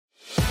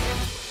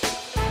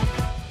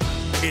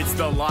It's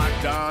the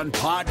Locked On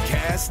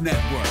Podcast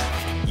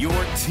Network, your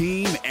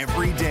team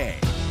every day.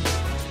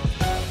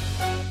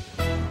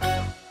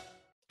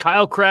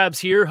 Kyle Krabs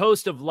here,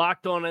 host of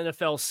Locked On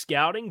NFL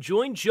Scouting.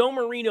 Join Joe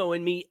Marino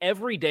and me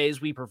every day as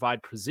we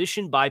provide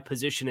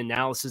position-by-position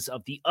analysis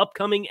of the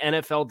upcoming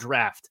NFL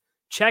Draft.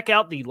 Check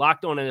out the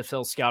Locked On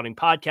NFL Scouting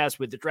podcast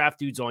with the Draft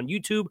Dudes on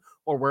YouTube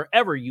or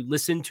wherever you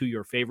listen to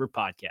your favorite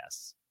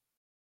podcasts.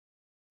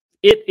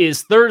 It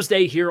is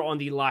Thursday here on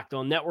the Locked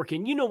On Network,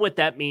 and you know what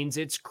that means.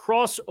 It's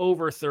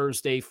crossover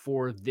Thursday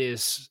for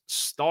this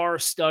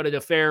star-studded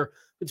affair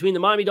between the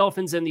Miami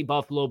Dolphins and the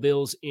Buffalo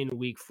Bills in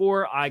Week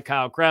 4. I,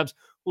 Kyle Krabs,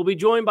 will be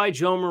joined by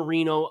Joe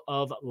Marino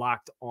of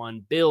Locked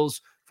On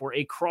Bills for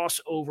a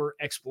crossover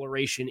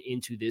exploration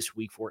into this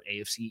Week 4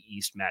 AFC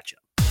East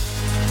matchup.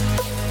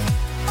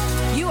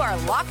 You are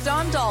Locked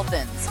On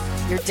Dolphins,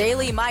 your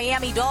daily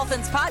Miami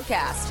Dolphins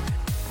podcast,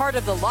 part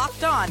of the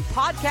Locked On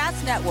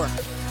Podcast Network,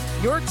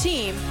 your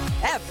team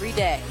every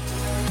day.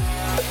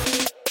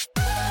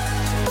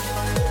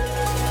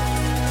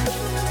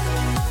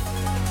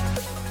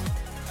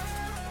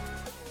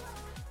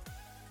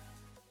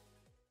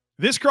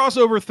 This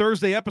crossover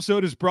Thursday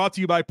episode is brought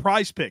to you by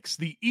Prize Picks,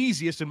 the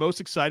easiest and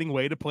most exciting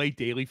way to play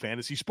daily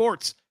fantasy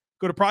sports.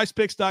 Go to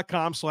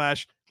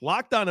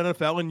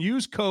prizepicks.com/LockedOnNFL and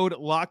use code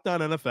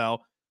LockedOnNFL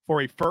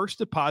for a first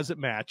deposit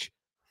match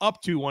up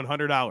to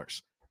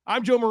 $100.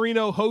 I'm Joe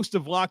Marino, host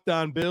of Locked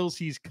On Bills.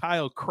 He's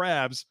Kyle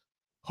Krabs,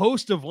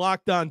 host of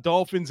Locked On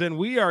Dolphins, and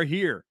we are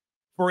here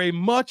for a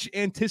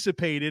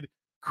much-anticipated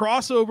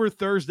crossover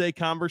Thursday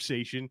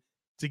conversation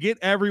to get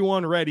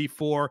everyone ready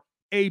for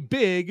a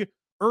big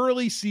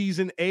early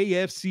season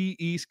AFC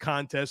East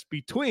contest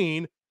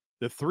between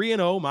the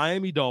 3-0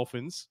 Miami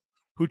Dolphins,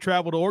 who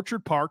traveled to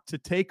Orchard Park to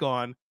take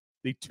on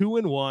the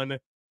 2-1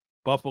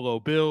 Buffalo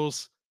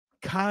Bills.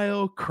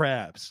 Kyle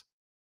Krabs,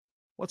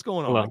 what's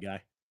going on, my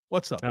guy?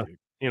 What's up, dude?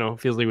 You know,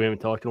 feels like we haven't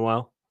talked in a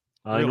while.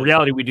 Really? In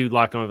reality, we do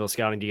Locked On NFL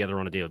Scouting together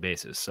on a daily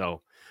basis.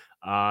 So,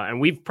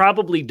 and we've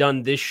probably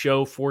done this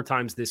show 4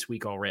 times this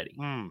week already,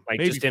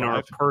 like just in 5.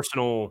 Our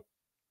personal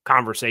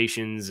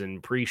conversations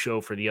and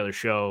pre-show for the other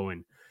show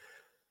and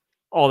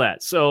all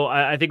that. So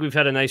I think we've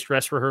had a nice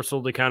dress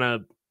rehearsal to kind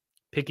of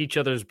pick each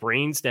other's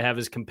brains to have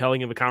as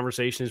compelling of a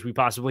conversation as we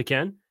possibly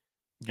can.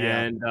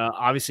 Yeah. And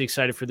obviously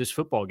excited for this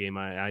football game.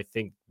 I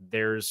think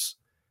there's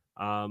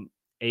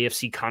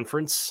AFC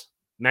conference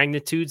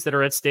magnitudes that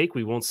are at stake.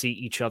 We won't see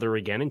each other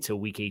again until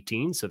week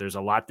 18. So there's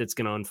a lot that's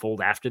going to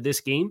unfold after this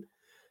game.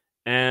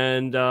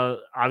 And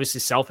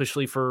obviously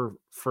selfishly for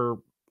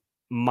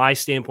my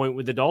standpoint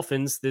with the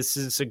Dolphins, this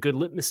is a good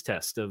litmus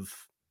test of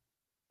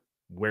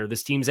where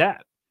this team's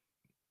at.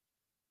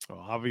 Well,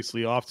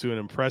 obviously off to an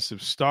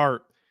impressive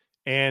start.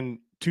 And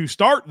to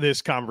start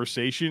this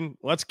conversation,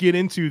 let's get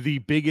into the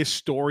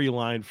biggest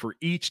storyline for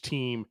each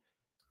team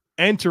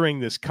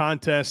entering this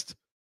contest.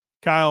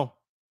 Kyle,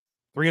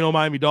 3-0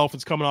 Miami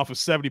Dolphins coming off of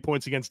 70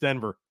 points against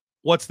Denver.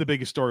 What's the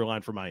biggest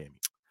storyline for Miami?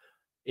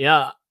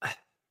 Yeah,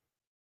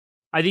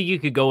 I think you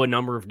could go a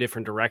number of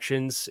different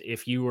directions.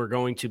 If you were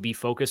going to be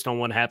focused on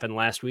what happened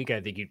last week,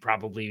 I think you'd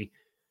probably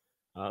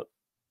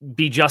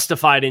be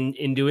justified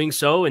in doing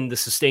so, and the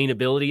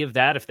sustainability of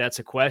that, if that's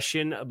a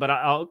question. But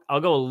I'll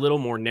go a little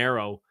more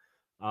narrow.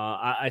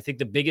 I think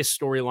the biggest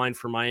storyline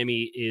for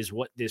Miami is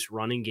what this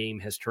running game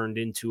has turned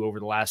into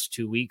over the last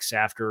 2 weeks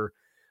after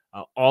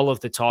all of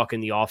the talk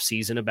in the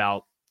offseason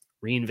about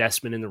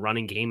reinvestment in the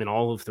running game and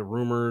all of the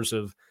rumors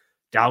of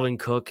Dalvin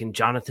Cook and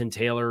Jonathan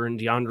Taylor and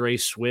DeAndre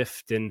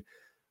Swift. And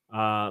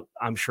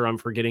I'm sure I'm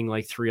forgetting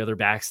like 3 other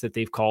backs that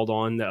they've called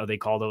on. They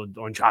called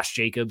on Josh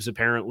Jacobs,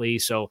 apparently.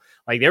 So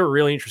like they were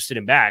really interested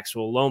in backs.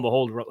 Well, lo and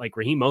behold, like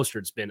Raheem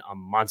Mostert's been a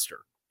monster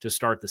to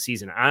start the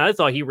season. I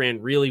thought he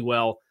ran really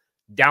well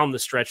down the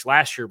stretch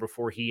last year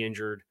before he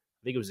injured,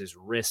 I think it was his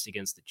wrist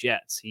against the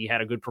Jets. He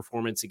had a good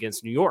performance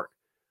against New York,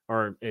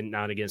 and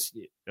not against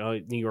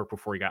New York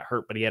before he got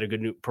hurt, but he had a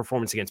good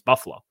performance against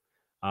Buffalo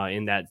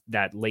in that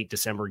late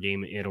December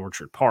game at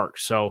Orchard Park.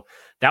 So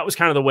that was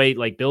kind of the way,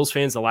 like Bills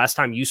fans, the last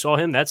time you saw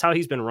him, that's how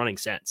he's been running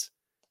since.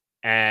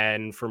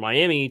 And for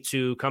Miami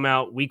to come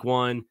out week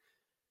 1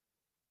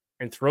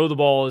 and throw the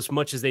ball as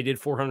much as they did,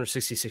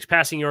 466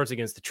 passing yards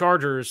against the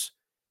Chargers,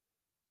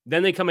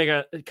 then they come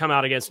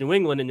out against New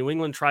England, and New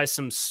England tries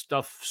some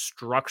stuff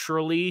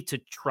structurally to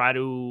try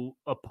to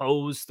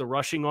oppose the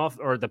rushing off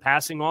or the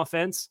passing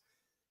offense.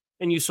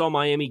 And you saw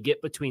Miami get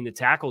between the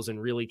tackles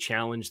and really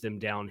challenge them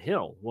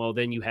downhill. Well,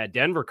 then you had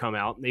Denver come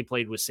out, and they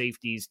played with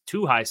safeties,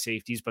 2 high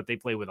safeties, but they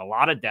played with a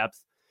lot of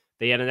depth.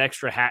 They had an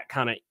extra hat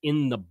kind of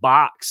in the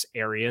box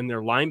area, and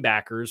their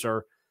linebackers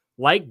are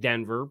like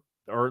Denver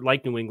or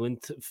like New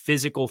England,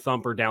 physical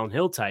thumper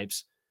downhill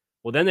types.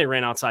 Well, then they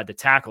ran outside the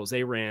tackles.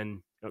 They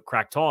ran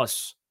crack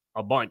toss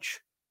a bunch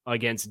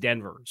against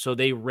Denver. So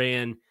they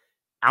ran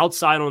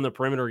outside on the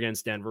perimeter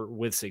against Denver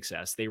with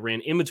success. They ran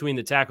in between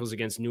the tackles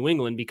against New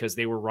England because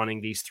they were running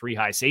these 3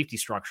 high safety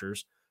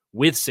structures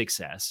with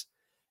success.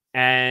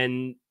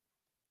 And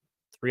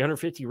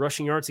 350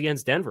 rushing yards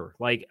against Denver.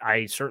 Like,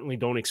 I certainly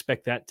don't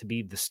expect that to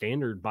be the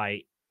standard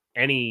by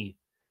any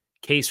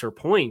case or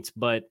point,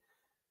 but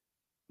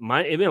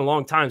it's been a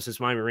long time since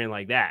Miami ran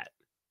like that.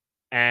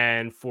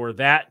 And for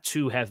that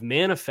to have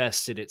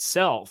manifested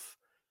itself,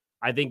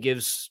 I think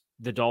gives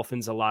the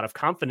Dolphins a lot of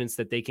confidence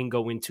that they can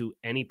go into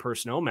any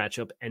personnel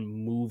matchup and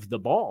move the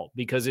ball.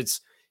 Because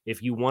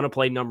if you want to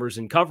play numbers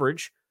and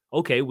coverage,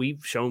 okay,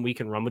 we've shown we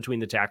can run between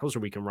the tackles or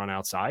we can run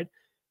outside.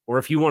 Or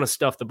if you want to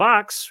stuff the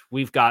box,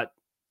 we've got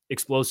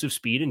explosive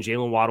speed, and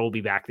Jalen Waddle will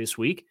be back this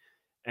week.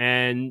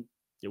 And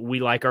we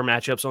like our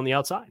matchups on the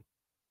outside.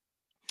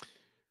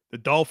 The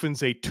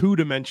Dolphins, a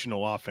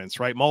two-dimensional offense,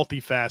 right?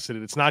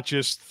 Multifaceted. It's not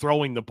just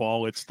throwing the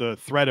ball. It's the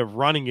threat of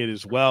running it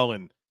as well.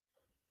 And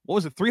what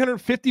was it,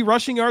 350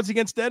 rushing yards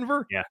against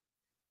Denver? Yeah.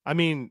 I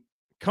mean,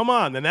 come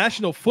on. The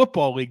National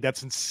Football League,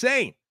 that's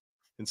insane.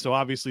 And so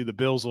obviously the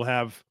Bills will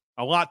have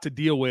a lot to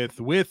deal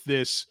with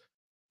this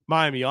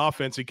Miami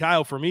offense. And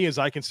Kyle, for me, as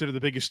I consider the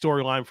biggest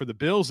storyline for the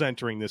Bills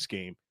entering this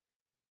game,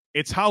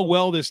 it's how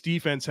well this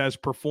defense has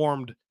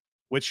performed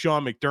with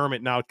Sean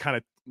McDermott now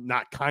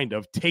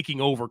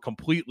taking over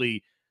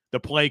completely the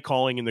play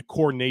calling and the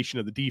coordination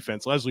of the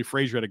defense. Leslie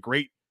Frazier had a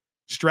great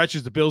stretch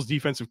as the Bills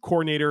defensive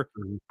coordinator,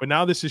 but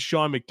now this is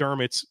Sean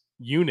McDermott's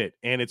unit,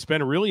 and it's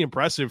been really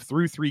impressive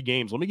through 3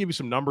 games. Let me give you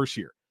some numbers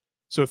here.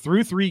 So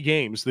through 3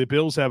 games, the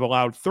Bills have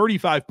allowed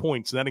 35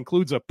 points, and that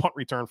includes a punt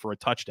return for a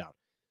touchdown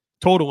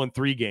total in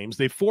 3 games.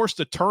 They forced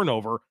a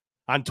turnover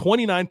on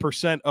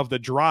 29% of the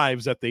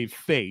drives that they've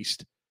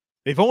faced.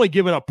 They've only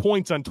given up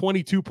points on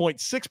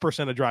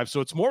 22.6% of drives.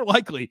 So it's more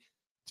likely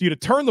for you to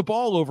turn the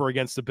ball over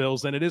against the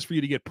Bills than it is for you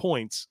to get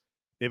points.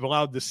 They've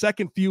allowed the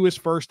second fewest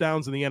first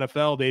downs in the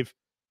NFL. They've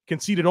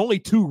conceded only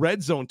 2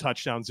 red zone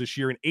touchdowns this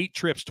year in 8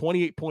 trips,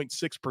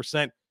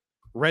 28.6%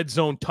 red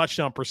zone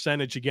touchdown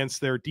percentage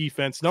against their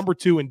defense. Number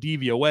 2 in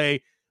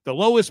DVOA, the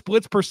lowest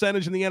blitz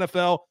percentage in the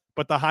NFL,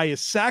 but the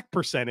highest sack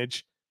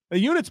percentage. The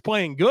unit's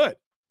playing good.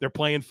 They're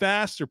playing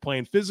fast. They're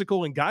playing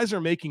physical, and guys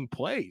are making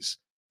plays.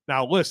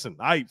 Now, listen,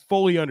 I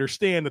fully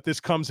understand that this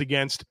comes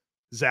against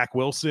Zach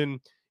Wilson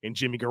and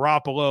Jimmy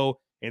Garoppolo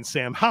and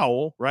Sam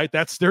Howell, right?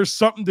 There's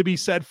something to be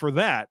said for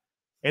that,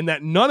 and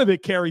that none of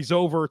it carries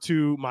over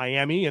to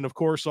Miami and, of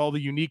course, all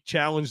the unique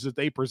challenges that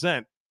they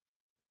present.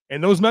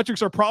 And those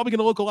metrics are probably going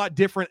to look a lot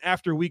different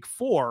after week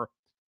 4,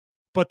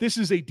 but this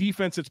is a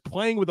defense that's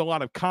playing with a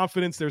lot of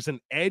confidence. There's an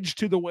edge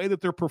to the way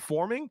that they're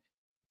performing,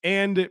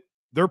 and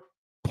they're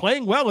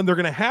playing well, and they're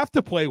going to have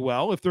to play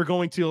well if they're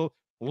going to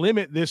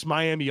limit this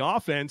Miami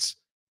offense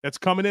that's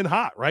coming in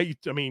hot, right?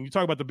 I mean, you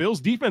talk about the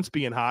Bills defense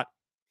being hot.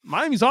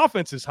 Miami's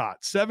offense is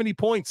hot. 70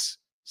 points,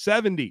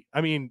 70.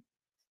 I mean,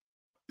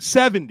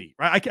 70,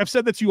 right? I've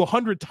said that to you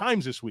 100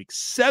 times this week.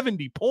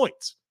 70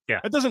 points.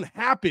 Yeah. That doesn't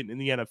happen in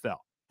the NFL.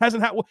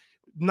 Hasn't happened.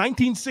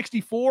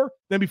 1964,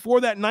 then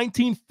before that,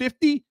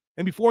 1950,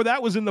 and before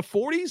that was in the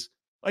 40s.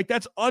 Like,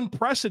 that's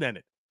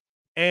unprecedented.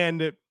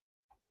 And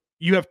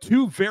you have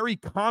 2 very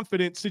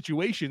confident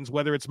situations,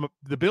 whether it's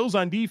the Bills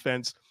on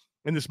defense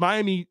and this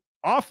Miami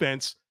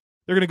offense.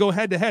 They're going to go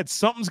head-to-head.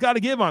 Something's got to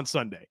give on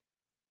Sunday.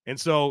 And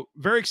so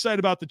very excited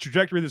about the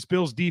trajectory of this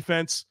Bills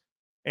defense.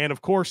 And,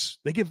 of course,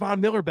 they get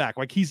Von Miller back.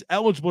 Like, he's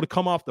eligible to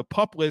come off the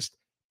PUP list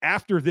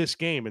after this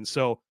game. And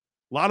so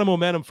a lot of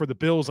momentum for the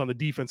Bills on the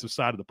defensive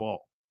side of the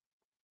ball.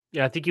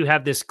 Yeah, I think you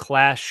have this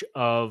clash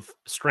of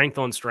strength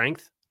on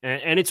strength.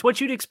 And it's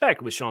what you'd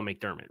expect with Sean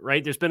McDermott,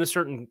 right? There's been a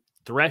certain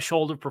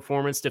threshold of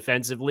performance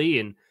defensively,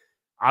 and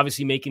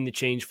obviously making the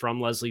change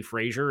from Leslie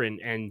Frazier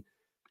and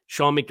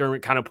Sean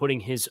McDermott kind of putting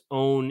his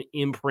own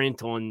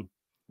imprint on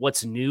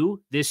what's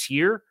new this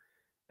year.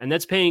 And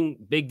that's paying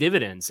big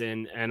dividends.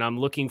 And I'm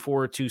looking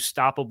forward to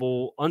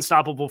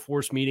unstoppable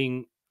force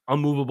meeting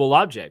unmovable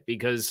object,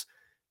 because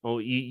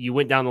you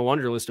went down the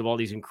laundry list of all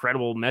these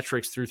incredible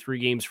metrics through 3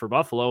 games for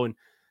Buffalo, and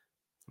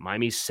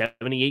Miami's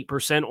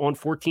 78% on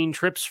 14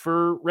 trips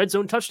for red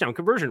zone touchdown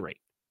conversion rate.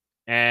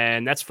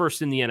 And that's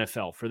first in the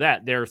NFL for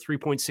that. Their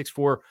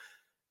 3.64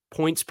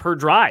 points per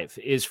drive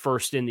is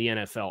first in the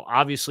NFL.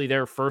 Obviously,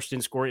 they're first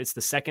in scoring. It's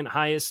the second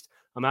highest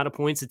amount of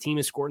points the team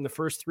has scored in the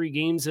first 3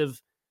 games of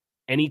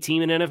any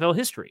team in NFL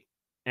history.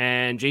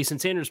 And Jason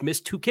Sanders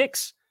missed 2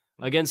 kicks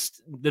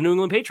against the New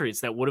England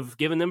Patriots that would have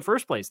given them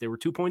first place. They were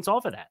 2 points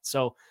off of that.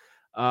 So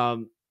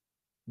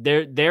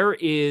there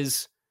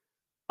is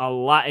a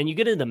lot, and you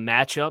get into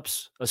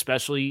matchups,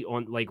 especially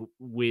on like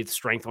with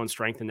strength on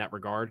strength in that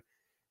regard.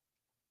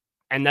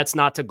 And that's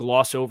not to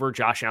gloss over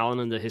Josh Allen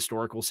and the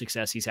historical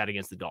success he's had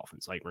against the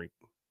Dolphins. Like, we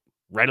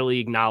readily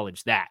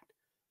acknowledge that.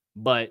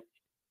 But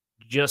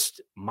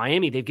just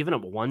Miami, they've given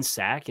up 1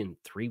 sack in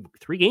three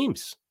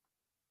games.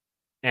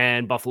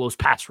 And Buffalo's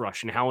pass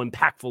rush and how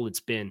impactful it's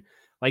been.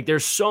 Like,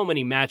 there's so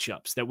many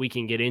matchups that we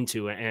can get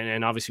into,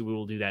 and obviously we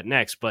will do that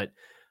next. But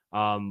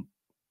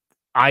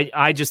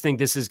I just think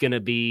this is going to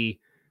be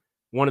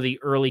one of the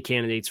early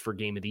candidates for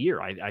game of the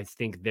year. I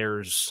think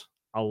there's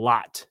a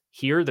lot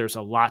here. There's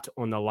a lot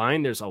on the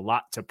line. There's a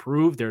lot to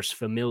prove. There's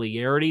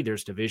familiarity.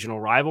 There's divisional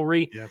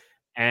rivalry. Yeah.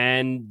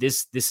 And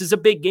this is a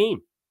big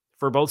game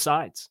for both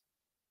sides.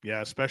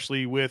 Yeah,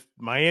 especially with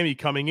Miami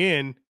coming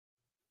in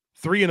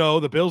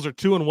 3-0. The Bills are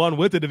 2-1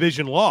 with a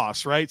division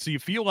loss, right? So you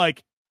feel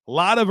like a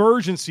lot of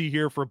urgency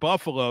here for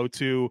Buffalo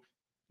to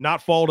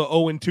not fall to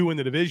 0-2 in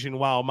the division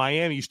while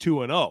Miami's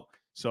 2-0.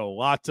 So a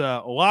lot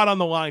on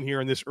the line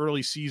here in this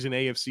early season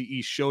AFC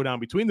East showdown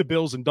between the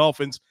Bills and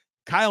Dolphins.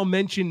 Kyle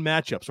mentioned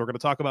matchups. We're going to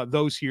talk about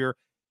those here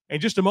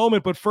in just a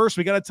moment. But first,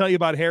 we got to tell you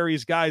about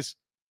Harry's. Guys,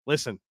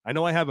 listen, I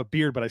know I have a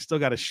beard, but I still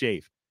got to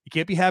shave. You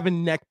can't be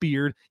having neck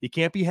beard. You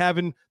can't be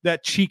having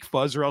that cheek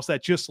fuzz, or else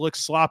that just looks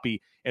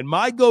sloppy. And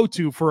my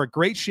go-to for a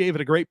great shave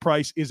at a great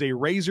price is a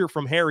razor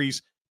from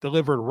Harry's,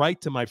 delivered right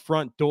to my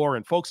front door.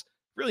 And folks,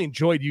 really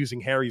enjoyed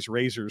using Harry's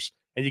razors.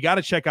 And you got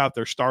to check out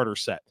their starter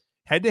set.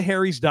 Head to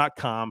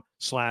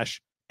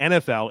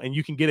harrys.com/NFL, and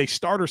you can get a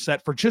starter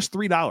set for just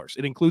 $3.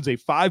 It includes a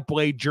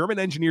 5-blade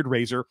German-engineered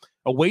razor,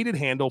 a weighted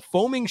handle,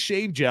 foaming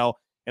shave gel,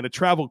 and a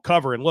travel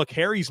cover. And look,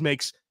 Harry's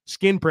makes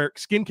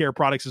skincare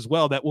products as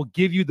well that will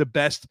give you the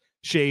best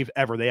shave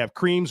ever. They have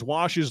creams,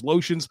 washes,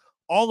 lotions,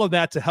 all of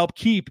that to help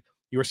keep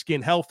your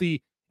skin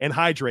healthy and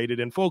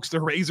hydrated. And folks,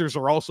 the razors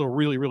are also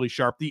really, really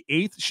sharp. The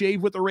 8th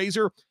shave with the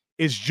razor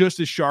is just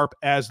as sharp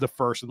as the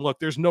first. And look,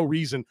 there's no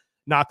reason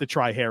not to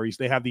try Harry's.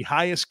 They have the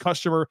highest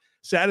customer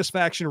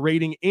satisfaction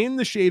rating in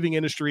the shaving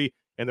industry,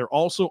 and they're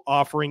also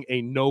offering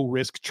a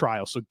no-risk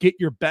trial. So get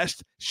your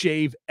best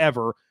shave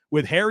ever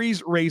with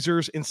Harry's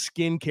razors and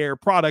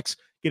skincare products.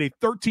 Get a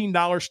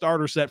 $13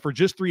 starter set for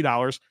just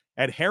 $3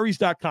 at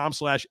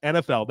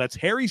harrys.com/NFL. That's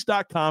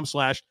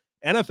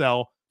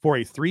harrys.com/NFL for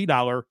a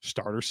 $3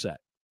 starter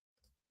set.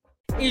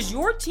 Is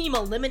your team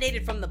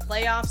eliminated from the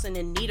playoffs and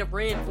in need of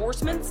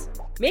reinforcements?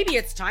 Maybe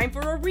it's time for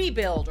a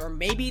rebuild, or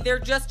maybe they're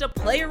just a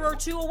player or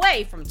two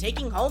away from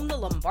taking home the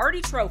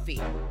Lombardi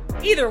Trophy.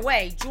 Either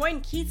way, join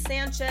Keith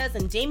Sanchez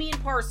and Damian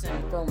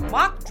Parson for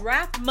Mock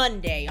Draft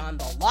Monday on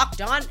the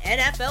Locked On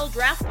NFL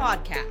Draft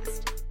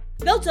Podcast.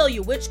 They'll tell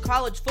you which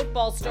college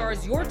football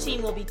stars your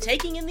team will be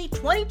taking in the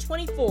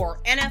 2024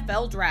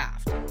 NFL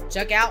Draft.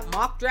 Check out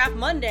Mock Draft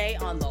Monday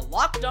on the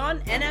Locked On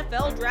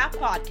NFL Draft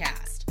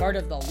Podcast, part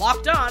of the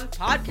Locked On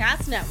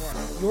Podcast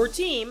Network, your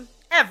team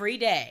every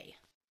day.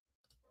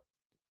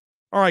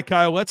 All right,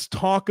 Kyle, let's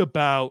talk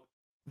about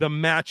the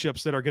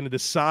matchups that are going to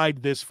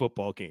decide this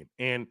football game.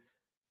 And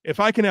if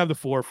I can have the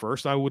floor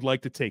first, I would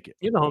like to take it.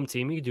 You're the home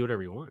team. You can do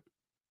whatever you want.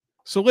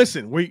 So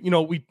listen, we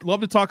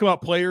love to talk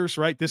about players,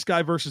 right? This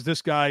guy versus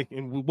this guy,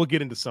 and we'll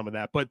get into some of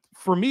that. But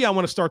for me, I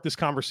want to start this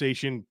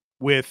conversation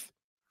with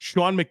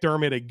Sean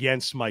McDermott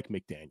against Mike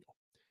McDaniel.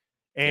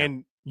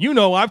 And,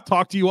 I've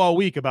talked to you all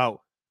week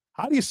about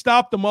how do you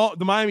stop the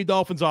Miami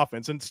Dolphins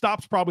offense? And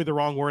stop's probably the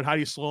wrong word. How do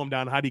you slow them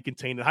down? How do you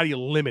contain it? How do you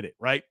limit it,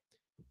 right?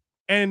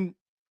 And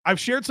I've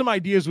shared some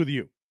ideas with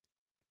you.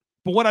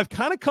 But what I've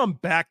kind of come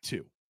back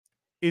to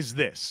is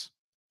this.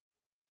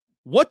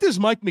 What does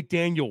Mike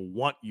McDaniel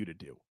want you to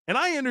do? And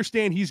I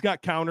understand he's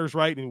got counters,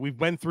 right? And we've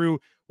been through,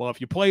 well,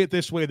 if you play it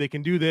this way, they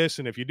can do this.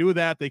 And if you do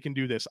that, they can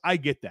do this. I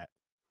get that.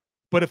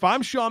 But if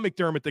I'm Sean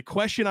McDermott, the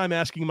question I'm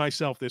asking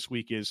myself this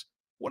week is,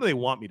 what do they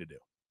want me to do?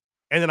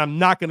 And then I'm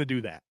not going to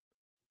do that.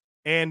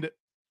 And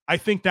I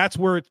think that's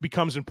where it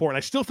becomes important.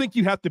 I still think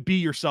you have to be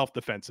yourself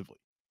defensively.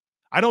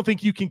 I don't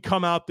think you can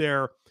come out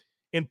there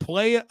and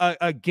play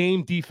a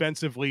game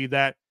defensively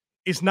that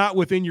is not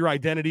within your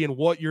identity and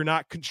what you're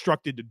not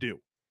constructed to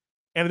do.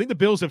 And I think the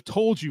Bills have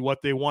told you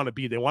what they want to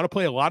be. They want to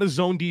play a lot of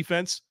zone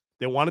defense.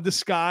 They want to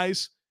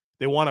disguise.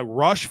 They want to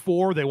rush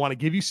for. They want to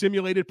give you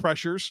simulated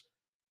pressures.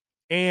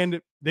 And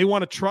they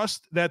want to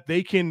trust that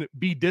they can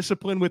be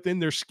disciplined within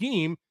their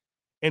scheme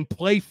and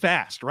play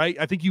fast, right?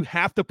 I think you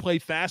have to play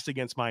fast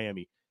against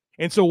Miami.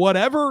 And so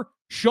whatever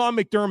Sean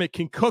McDermott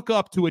can cook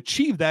up to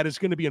achieve that is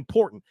going to be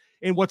important.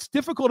 And what's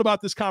difficult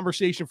about this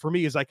conversation for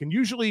me is I can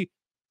usually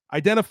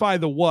identify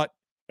the what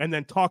and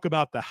then talk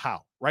about the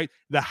how, right?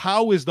 The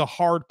how is the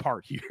hard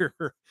part here.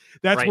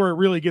 That's right. Where it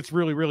really gets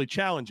really, really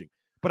challenging.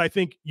 But I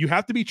think you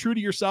have to be true to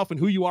yourself and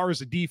who you are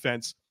as a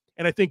defense.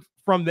 And I think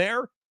from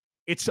there,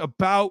 it's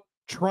about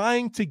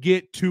trying to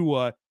get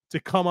Tua to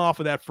come off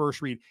of that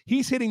first read.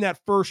 He's hitting that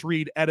first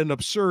read at an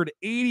absurd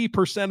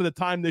 80% of the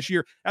time this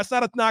year. That's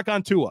not a knock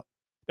on Tua.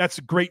 That's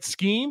a great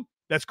scheme.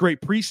 That's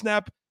great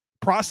pre-snap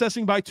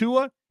processing by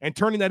Tua and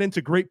turning that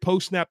into great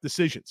post-snap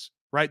decisions,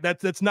 right?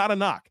 That's not a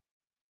knock.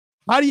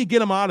 How do you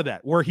get him out of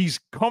that where he's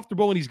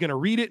comfortable and he's going to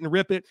read it and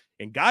rip it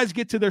and guys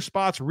get to their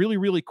spots really,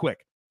 really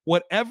quick?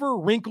 Whatever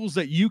wrinkles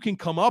that you can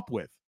come up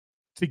with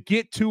to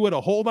get to it,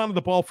 to hold on to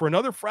the ball for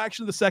another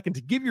fraction of the second,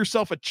 to give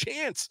yourself a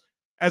chance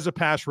as a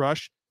pass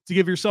rush, to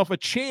give yourself a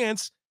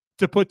chance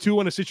to put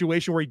Tua in a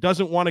situation where he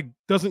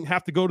doesn't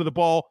have to go to the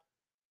ball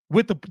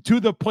to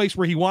the place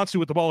where he wants to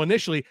with the ball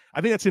initially. I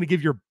think that's going to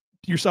give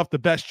yourself the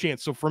best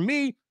chance. So for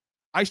me,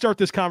 I start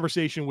this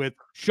conversation with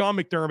Sean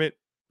McDermott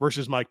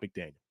versus Mike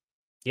McDaniel.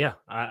 Yeah,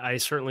 I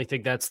certainly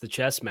think that's the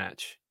chess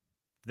match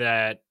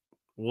that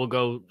will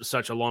go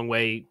such a long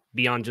way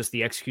beyond just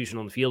the execution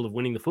on the field of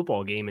winning the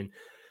football game. And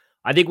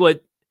I think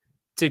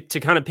to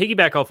kind of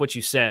piggyback off what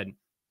you said,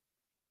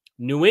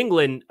 New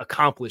England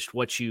accomplished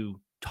what you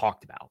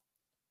talked about,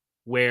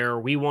 where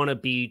we want to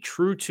be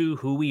true to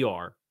who we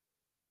are.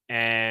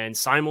 And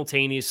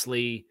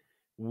simultaneously,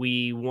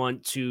 we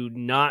want to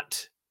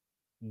not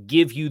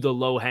give you the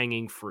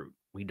low-hanging fruit.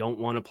 We don't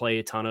want to play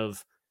a ton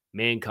of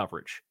man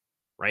coverage,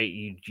 right?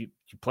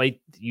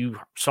 You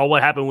saw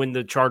what happened when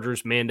the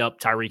Chargers manned up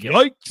Tyreek Hill.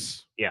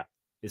 Yikes. Yeah.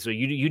 So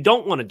you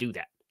don't want to do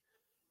that.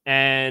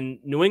 And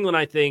New England,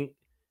 I think,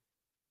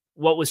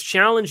 what was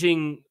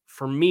challenging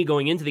for me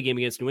going into the game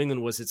against New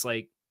England was it's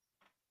like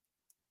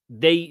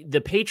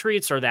the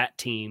Patriots are that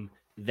team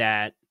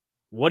that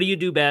what do you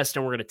do best?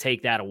 And we're going to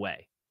take that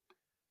away.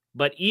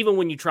 But even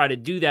when you try to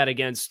do that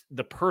against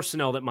the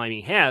personnel that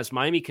Miami has,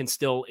 Miami can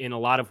still, in a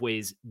lot of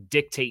ways,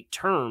 dictate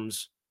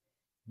terms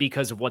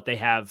because of what they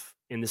have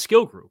in the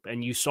skill group.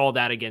 And you saw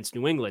that against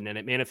New England, and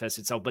it manifests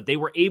itself. But they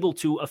were able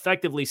to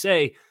effectively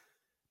say,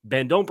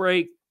 Ben, don't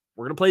break.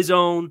 We're going to play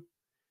zone.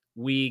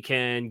 We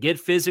can get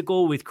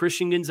physical with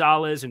Christian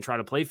Gonzalez and try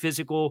to play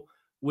physical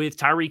with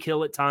Tyreek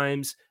Hill at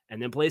times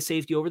and then play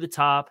safety over the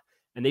top.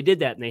 And they did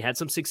that, and they had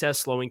some success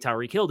slowing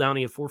Tyreek Hill down.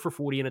 He had 4 for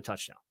 40 and a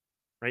touchdown.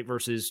 Right,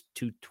 versus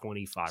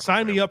 225.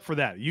 Sign me up for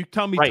that. You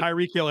tell me right.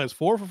 Tyreek Hill has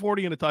 4 for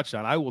 40 and a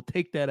touchdown. I will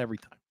take that every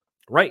time.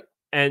 Right,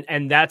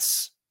 and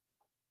that's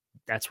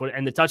what.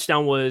 And the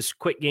touchdown was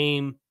quick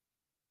game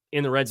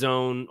in the red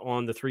zone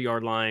on the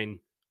 3-yard line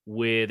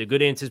with a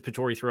good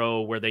anticipatory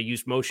throw where they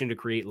used motion to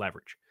create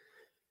leverage.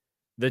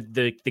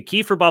 The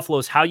key for Buffalo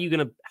is how are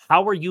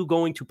you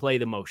going to play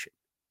the motion?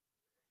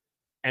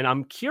 And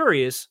I'm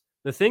curious.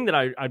 The thing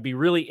that I'd be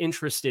really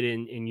interested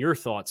in your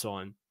thoughts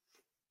on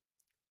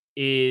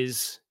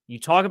is you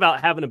talk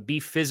about having to be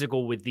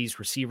physical with these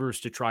receivers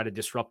to try to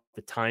disrupt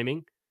the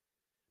timing,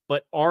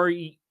 but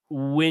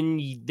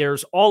when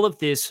there's all of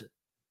this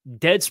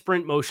dead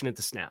sprint motion at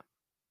the snap,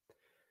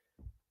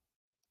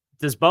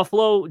 does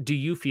Buffalo, do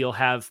you feel,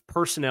 have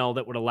personnel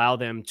that would allow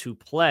them to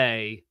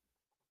play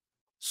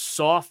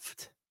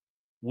soft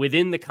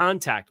within the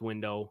contact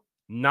window,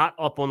 not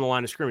up on the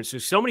line of scrimmage?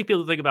 So many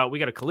people think about, we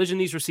got to collision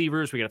these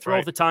receivers, we got to throw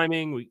off the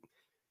timing,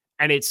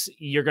 and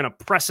you're going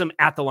to press them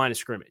at the line of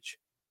scrimmage.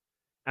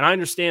 And I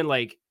understand,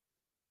 like,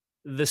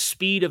 the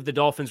speed of the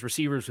Dolphins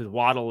receivers with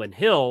Waddle and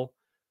Hill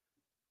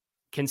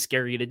can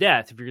scare you to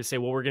death if you're going to say,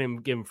 well, we're going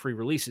to give them free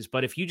releases.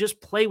 But if you just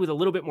play with a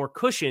little bit more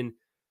cushion,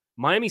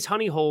 Miami's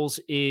honey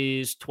holes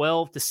is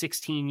 12 to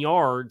 16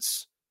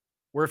 yards,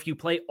 where if you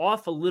play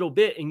off a little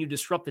bit and you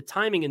disrupt the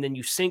timing and then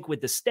you sync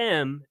with the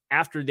stem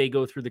after they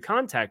go through the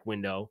contact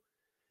window,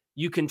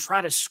 you can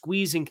try to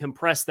squeeze and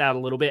compress that a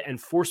little bit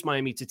and force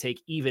Miami to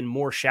take even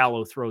more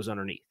shallow throws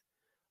underneath.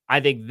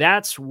 I think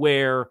that's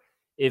where,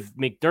 if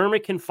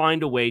McDermott can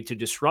find a way to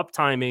disrupt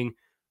timing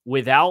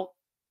without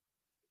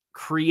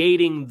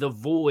creating the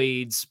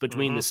voids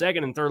between the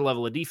second and third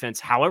level of defense,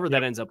 however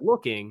that ends up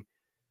looking,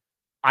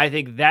 I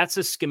think that's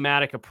a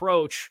schematic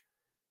approach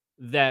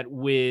that,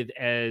 with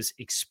as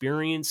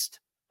experienced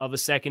of a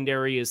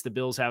secondary as the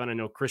Bills have, and I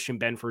know Christian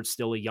Benford's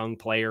still a young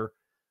player,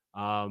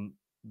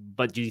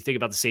 but do you think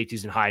about the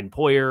safeties in Hyde and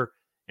Poyer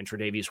and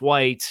Tre'Davious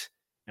White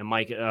and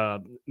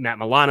Matt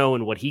Milano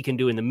and what he can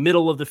do in the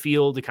middle of the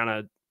field to kind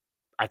of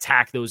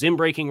attack those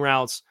in-breaking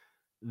routes?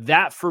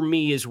 That, for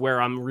me, is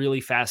where I'm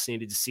really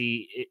fascinated to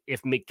see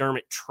if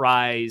McDermott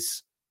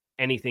tries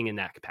anything in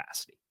that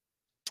capacity.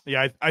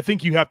 Yeah, I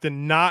think you have to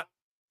not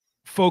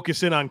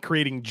focus in on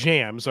creating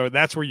jams, or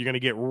that's where you're going to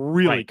get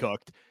really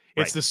cooked.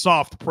 It's the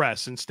soft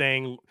press and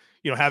staying,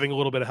 having a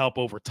little bit of help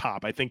over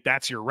top. I think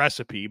that's your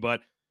recipe.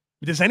 But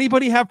does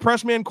anybody have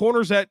press man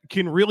corners that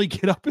can really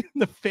get up in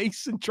the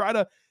face and try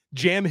to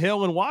jam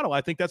Hill and Waddle?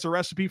 I think that's a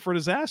recipe for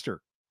disaster.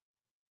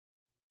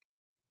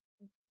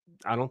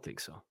 I don't think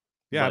so.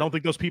 Yeah, I don't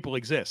think those people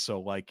exist.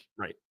 So,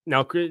 right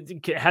now,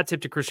 hat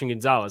tip to Christian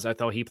Gonzalez. I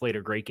thought he played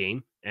a great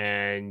game.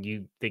 And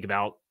you think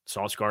about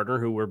Sauce Gardner,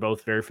 who we're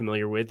both very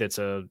familiar with. It's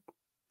a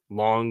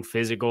long,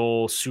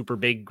 physical, super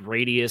big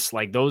radius.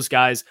 Like those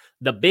guys,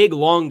 the big,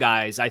 long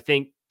guys, I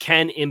think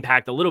can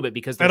impact a little bit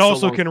because that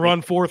also can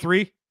run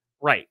 4.3.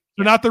 Right.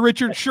 They're not the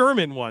Richard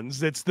Sherman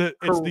ones. It's the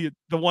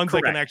ones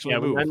that can actually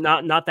move.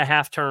 Not the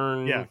half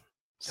turn. Yeah.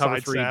 Cover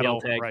Side 3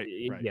 saddle. Tech. Right.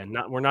 Yeah.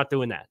 We're not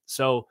doing that.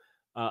 So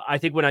I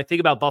think when I think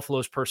about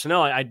Buffalo's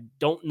personnel, I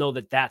don't know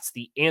that that's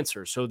the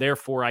answer. So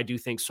therefore, I do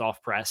think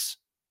soft press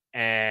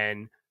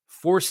and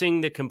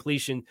forcing the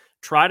completion,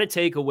 try to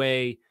take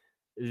away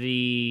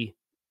the,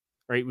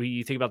 right, when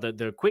you think about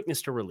the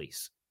quickness to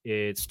release,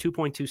 it's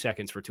 2.2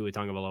 seconds for Tua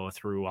Tagovailoa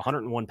through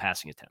 101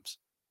 passing attempts.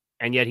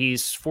 And yet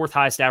he's 4th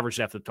highest average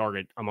depth of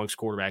target amongst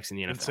quarterbacks in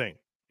the NFL.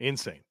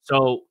 Insane.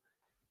 So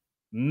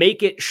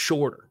make it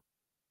shorter.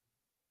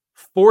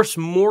 Force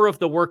more of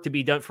the work to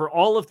be done. For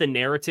all of the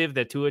narrative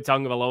that Tua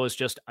Tagovailoa is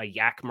just a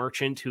yak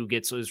merchant who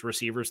gets his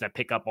receivers that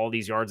pick up all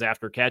these yards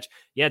after catch.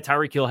 Yeah,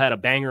 Tyreek Hill had a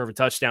banger of a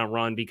touchdown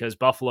run because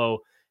Buffalo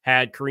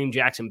had Kareem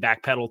Jackson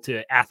backpedal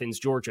to Athens,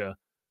 Georgia,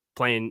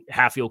 playing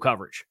half-field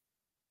coverage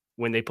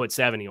when they put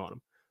 70 on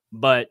him.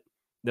 But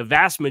the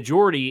vast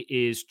majority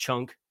is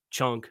chunk.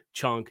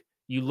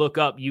 You look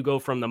up, you go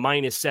from the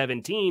minus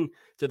 17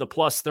 to the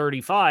plus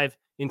 35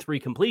 in 3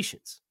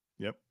 completions.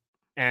 Yep.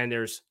 And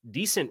there's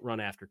decent run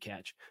after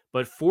catch,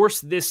 but force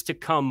this to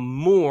come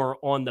more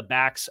on the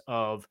backs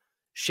of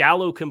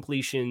shallow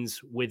completions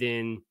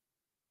within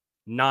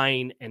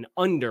 9 and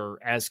under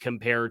as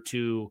compared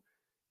to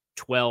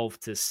 12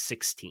 to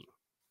 16.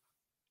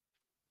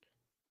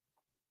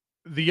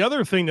 the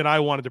other thing that I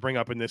wanted to bring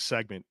up in this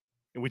segment,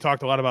 and we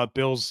talked a lot about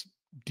Bills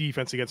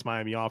defense against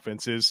Miami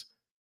offense, is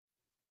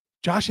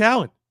Josh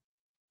Allen.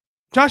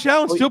 Josh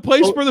Allen still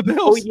plays for the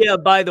Bills. Oh, yeah,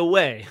 by the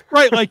way.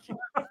 Right,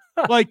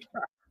 like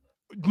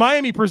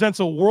Miami presents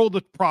a world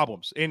of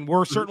problems, and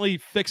we're certainly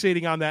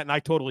fixating on that, and I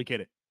totally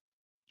get it.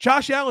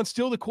 Josh Allen's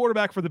still the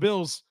quarterback for the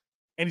Bills,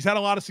 and he's had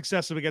a lot of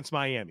success against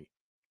Miami.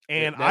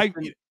 And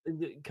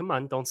come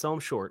on, don't sell him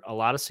short. A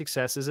lot of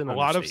successes and a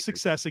lot of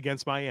success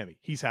against Miami.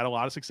 He's had a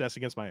lot of success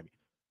against Miami.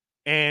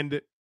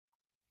 And,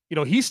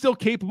 he's still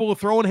capable of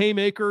throwing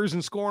haymakers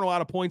and scoring a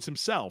lot of points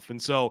himself.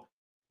 And so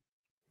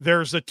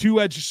there's a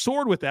two-edged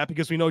sword with that,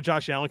 because we know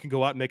Josh Allen can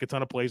go out and make a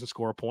ton of plays and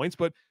score points.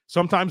 But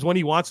sometimes when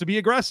he wants to be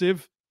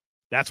aggressive,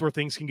 that's where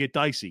things can get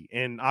dicey.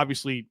 And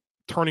obviously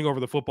turning over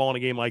the football in a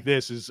game like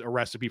this is a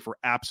recipe for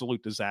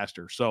absolute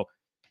disaster. So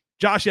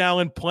Josh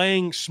Allen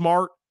playing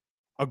smart,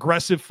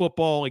 aggressive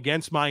football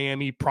against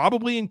Miami,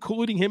 probably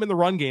including him in the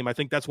run game. I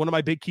think that's one of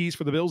my big keys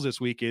for the Bills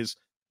this week is,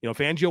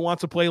 Fangio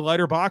wants to play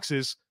lighter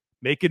boxes,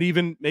 make it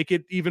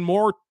even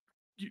more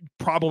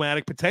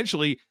problematic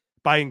potentially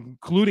by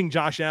including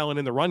Josh Allen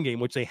in the run game,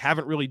 which they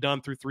haven't really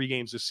done through 3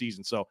 games this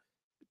season. So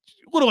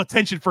a little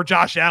attention for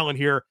Josh Allen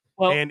here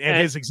and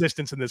his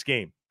existence in this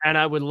game. And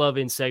I would love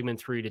in segment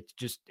 3 to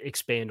just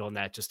expand on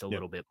that just a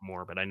little bit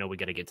more, but I know we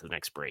got to get to the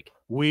next break.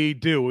 We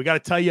do. We got to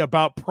tell you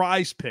about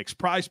Prize Picks.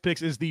 Prize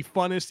Picks is the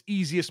funnest,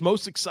 easiest,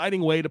 most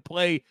exciting way to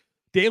play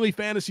daily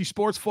fantasy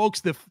sports, folks.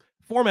 The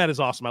format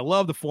is awesome. I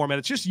love the format.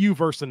 It's just you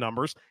versus the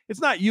numbers. It's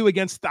not you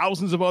against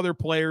thousands of other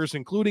players,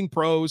 including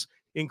pros,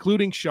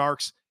 including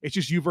sharks. It's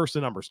just you versus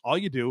the numbers. All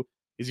you do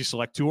is you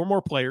select 2 or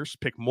more players,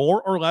 pick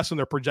more or less on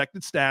their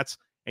projected stats,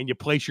 and you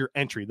place your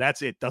entry.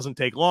 That's it. Doesn't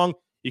take long.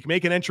 You can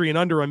make an entry in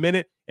under a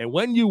minute, and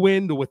when you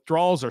win, the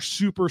withdrawals are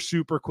super,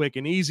 super quick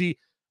and easy.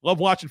 Love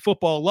watching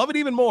football. Love it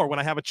even more when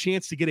I have a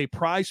chance to get a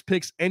Prize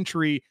Picks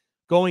entry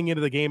going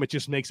into the game. It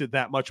just makes it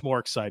that much more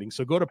exciting.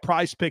 So go to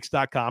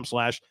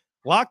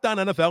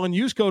prizepicks.com/LockedOnNFL and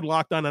use code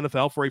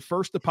LockedOnNFL for a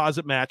first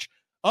deposit match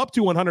up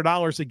to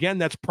 $100. Again,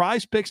 that's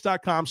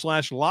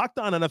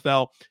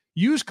prizepicks.com/LockedOnNFL.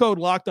 Use code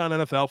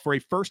LockedOnNFL for a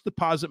first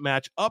deposit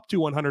match up to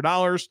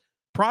 $100.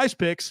 Prize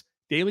Picks,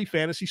 daily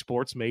fantasy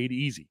sports made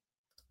easy.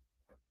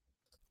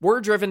 We're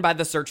driven by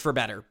the search for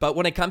better, but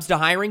when it comes to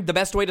hiring, the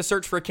best way to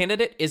search for a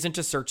candidate isn't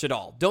to search at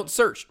all. Don't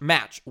search,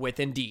 match with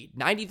Indeed.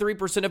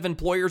 93% of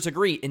employers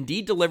agree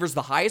Indeed delivers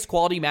the highest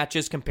quality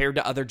matches compared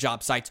to other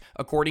job sites,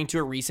 according to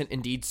a recent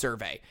Indeed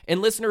survey.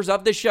 And listeners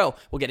of this show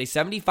will get a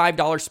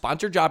 $75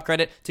 sponsored job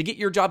credit to get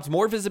your jobs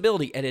more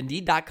visibility at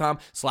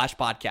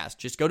Indeed.com/podcast.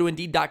 Just go to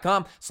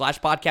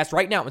Indeed.com/podcast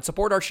right now and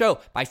support our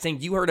show by saying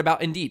you heard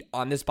about Indeed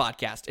on this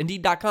podcast.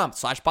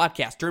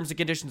 Indeed.com/podcast. Terms and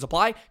conditions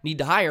apply. Need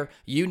to hire?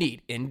 You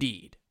need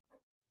Indeed.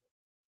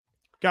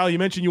 Kyle, you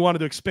mentioned you wanted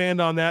to expand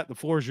on that. The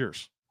floor is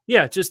yours.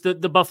 Yeah, just the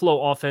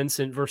Buffalo offense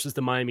versus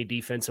the Miami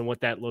defense and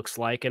what that looks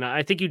like. And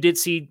I think you did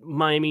see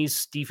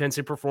Miami's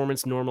defensive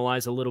performance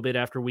normalize a little bit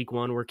after week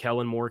 1, where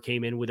Kellen Moore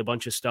came in with a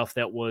bunch of stuff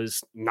that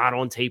was not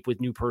on tape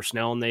with new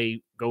personnel, and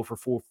they go for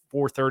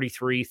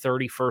 433,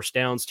 30 first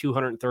downs,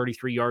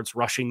 233 yards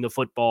rushing the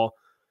football.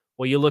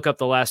 Well, you look up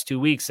the last 2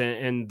 weeks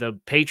and the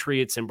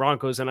Patriots and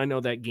Broncos, and I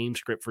know that game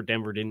script for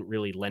Denver didn't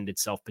really lend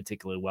itself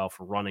particularly well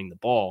for running the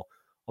ball,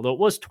 although it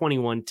was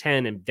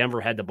 21-10 and Denver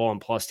had the ball in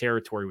plus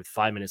territory with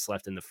 5 minutes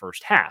left in the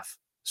first half.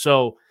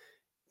 So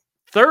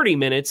 30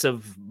 minutes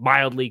of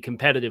mildly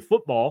competitive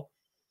football.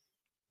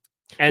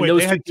 And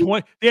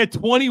they had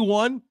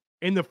 21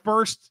 in the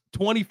first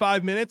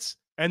 25 minutes,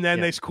 and then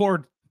they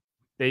scored.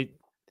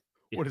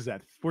 What is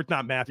that? We're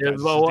not math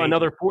guys.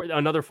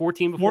 Another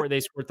 14 before they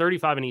scored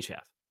 35 in each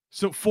half.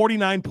 So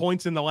 49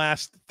 points in the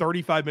last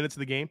 35 minutes of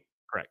the game?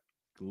 Correct.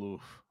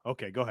 Oof.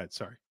 Okay, go ahead.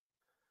 Sorry.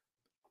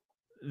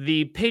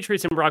 The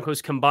Patriots and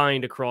Broncos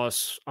combined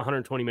across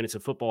 120 minutes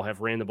of football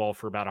have ran the ball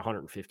for about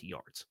 150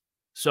 yards.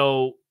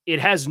 So it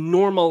has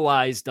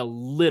normalized a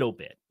little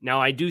bit. Now,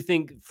 I do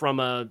think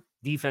from a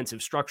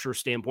defensive structure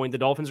standpoint, the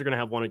Dolphins are going to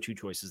have one of 2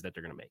 choices that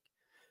they're going to make.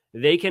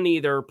 They can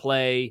either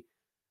play,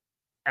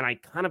 and I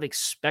kind of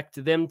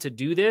expect them to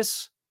do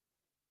this,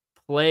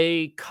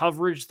 play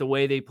coverage the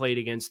way they played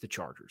against the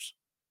Chargers.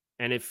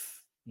 And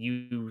if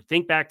you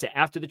think back to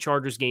after the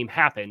Chargers game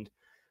happened,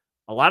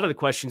 a lot of the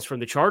questions from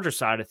the Chargers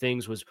side of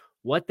things was,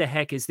 what the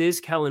heck is this?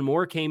 Kellen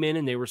Moore came in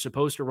and they were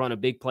supposed to run a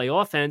big play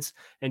offense,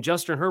 and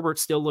Justin Herbert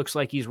still looks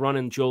like he's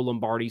running Joe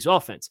Lombardi's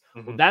offense.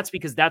 Mm-hmm. Well, that's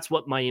because that's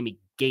what Miami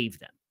gave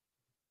them.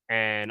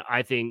 And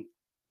I think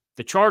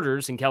the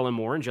Chargers and Kellen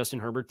Moore and Justin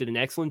Herbert did an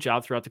excellent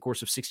job throughout the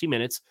course of 60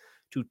 minutes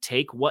to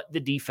take what the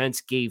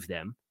defense gave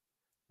them,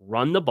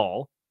 run the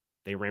ball.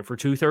 They ran for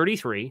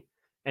 233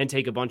 and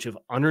take a bunch of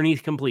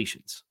underneath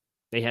completions.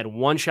 They had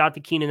one shot to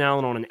Keenan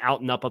Allen on an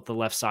out and up the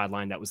left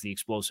sideline. That was the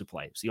explosive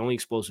play. It was the only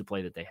explosive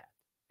play that they had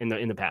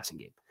in the passing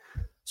game.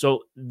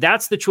 So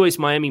that's the choice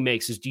Miami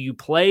makes, is do you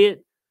play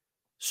it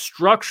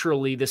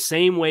structurally the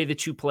same way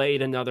that you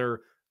played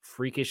another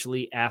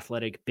freakishly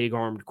athletic,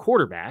 big-armed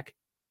quarterback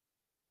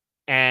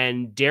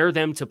and dare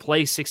them to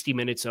play 60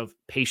 minutes of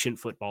patient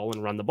football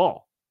and run the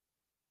ball?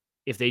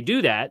 If they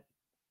do that,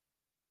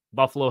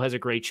 Buffalo has a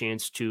great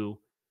chance to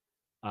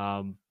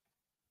run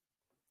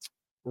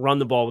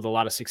the ball with a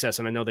lot of success.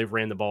 And I know they've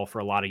ran the ball for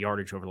a lot of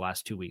yardage over the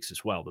last 2 weeks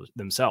as well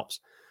themselves.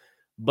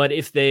 But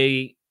if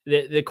the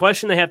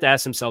question they have to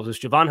ask themselves is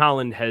Javon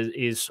Holland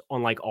is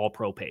on like all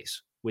pro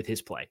pace with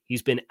his play.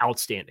 He's been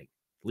outstanding.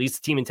 Leads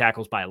the team in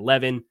tackles by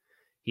 11.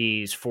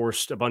 He's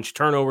forced a bunch of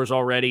turnovers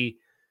already.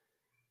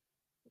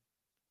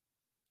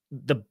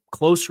 The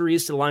closer he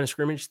is to the line of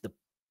scrimmage, the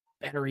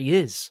better he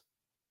is.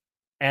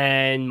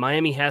 And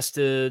Miami has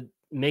to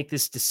make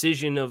this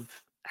decision of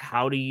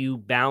how do you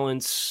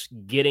balance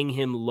getting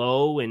him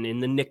low and in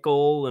the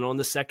nickel and on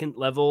the second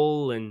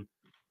level, and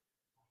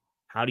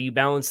how do you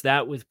balance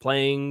that with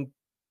playing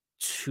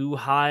too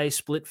high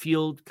split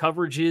field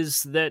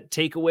coverages that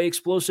take away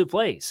explosive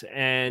plays.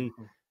 And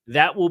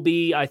that will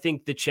be, I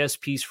think, the chess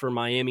piece for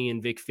Miami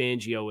and Vic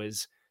Fangio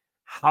is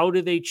how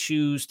do they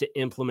choose to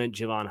implement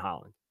Javon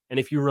Holland? And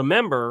if you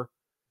remember,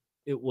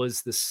 it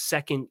was the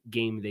second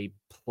game they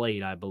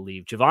played, I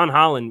believe. Javon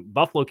Holland,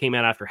 Buffalo came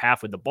out after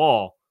half with the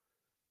ball,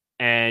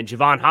 and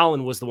Javon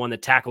Holland was the one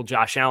that tackled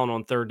Josh Allen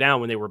on third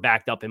down when they were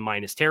backed up in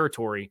minus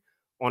territory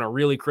on a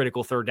really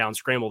critical third down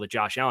scramble that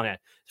Josh Allen had.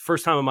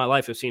 First time in my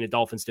life I've seen a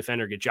Dolphins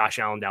defender get Josh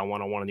Allen down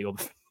one-on-one in the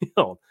open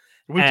field.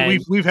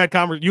 We've had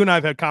you and I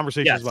have had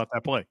conversations about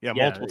that play. Yeah,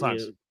 multiple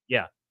times.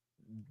 Yeah.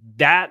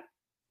 That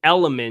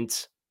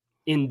element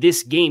in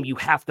this game, you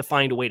have to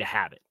find a way to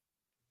have it.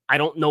 I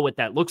don't know what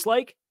that looks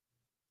like,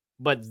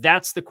 but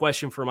that's the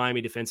question for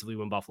Miami defensively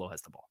when Buffalo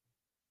has the ball.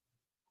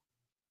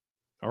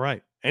 All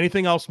right.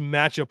 Anything else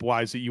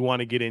matchup-wise that you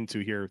want to get into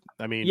here?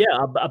 I mean...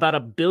 Yeah, about a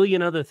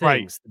billion other things.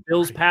 Right. The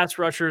Bills pass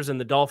rushers and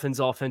the Dolphins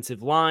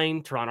offensive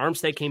line. Teron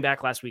Armstead came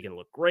back last week and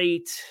looked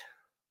great.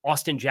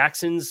 Austin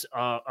Jackson's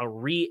a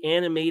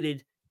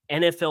reanimated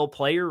NFL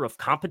player of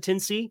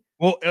competency.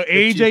 Well,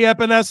 AJ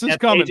Epinesa is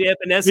coming. AJ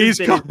Epinesa has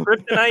been in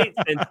kryptonite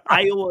and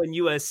Iowa and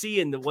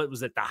USC and what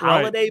was it, the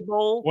Holiday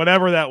Bowl?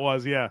 Whatever that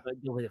was, yeah.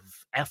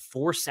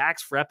 F4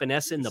 sacks for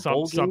Epinesa in the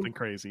bowl game. Something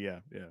crazy, yeah.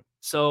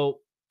 So,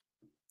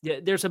 yeah,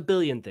 there's a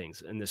billion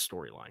things in this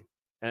storyline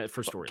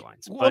for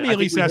storylines. Well, let me at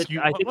least ask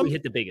you. I think we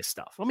hit the biggest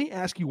stuff. Let me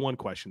ask you one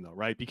question, though,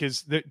 right?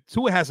 Because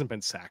Tua hasn't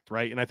been sacked,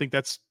 right? And I think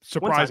that's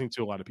surprising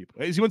to a lot of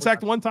people. Has he been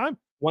sacked one time?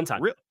 One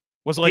time. Really?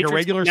 Was it like a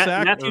regular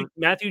sack?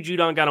 Matthew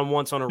Judon got him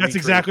once on a That's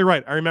exactly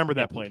right. I remember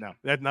that play now.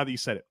 Now that you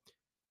said it.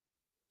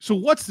 So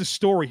what's the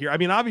story here? I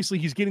mean, obviously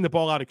he's getting the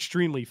ball out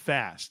extremely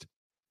fast,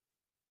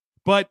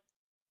 but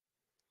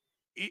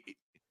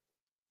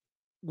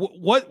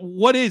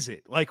what is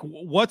it? Like,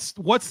 what's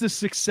the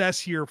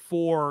success here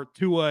for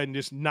Tua and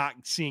just not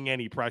seeing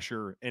any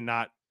pressure and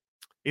not?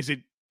 Is it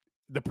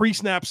the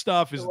pre-snap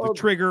stuff? Is it the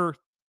trigger?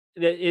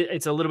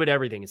 It's a little bit of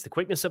everything. It's the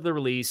quickness of the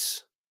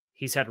release.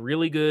 He's had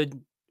really good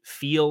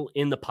feel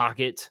in the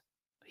pocket.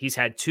 He's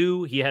had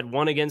two. He had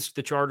one against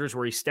the Chargers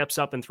where he steps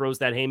up and throws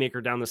that haymaker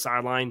down the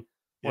sideline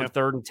on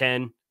 3rd and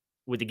 10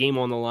 with the game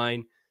on the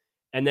line.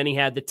 And then he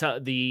had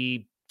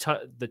the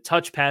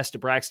touch pass to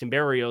Braxton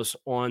Berrios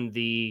on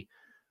the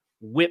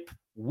whip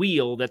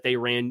wheel that they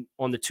ran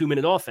on the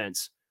 2-minute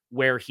offense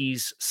where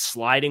he's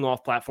sliding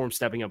off platform,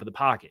 stepping up in the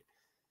pocket.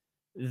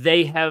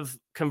 They have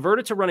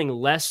converted to running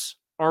less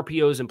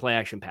RPOs and play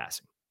action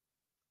passing.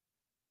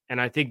 And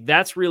I think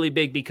that's really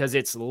big because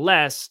it's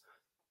less,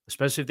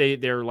 especially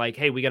if they're like,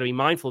 hey, we got to be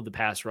mindful of the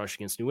pass rush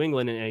against New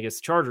England and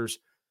against the Chargers.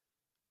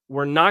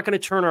 We're not going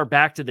to turn our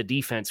back to the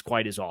defense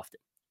quite as often.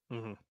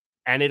 Mm-hmm.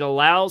 And it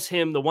allows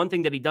him, the one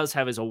thing that he does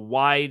have is a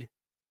wide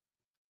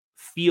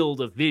field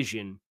of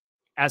vision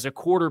as a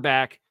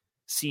quarterback,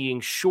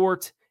 seeing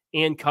short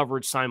and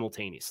coverage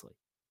simultaneously.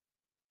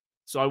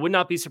 So I would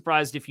not be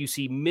surprised if you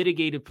see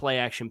mitigated play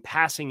action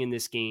passing in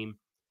this game.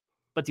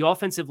 But the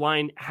offensive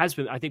line has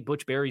been, I think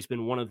Butch Barry's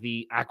been one of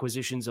the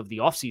acquisitions of the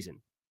offseason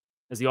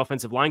as the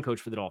offensive line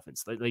coach for the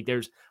Dolphins. Like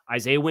there's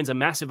Isaiah Wynn's a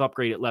massive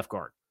upgrade at left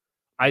guard.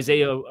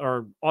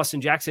 Austin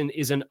Jackson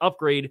is an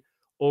upgrade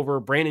over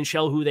Brandon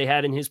Shell, who they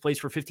had in his place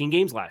for 15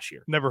 games last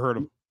year. Never heard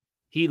of him.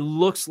 He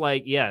looks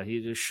like,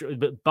 he's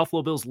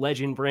Buffalo Bills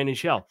legend Brandon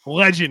Shell.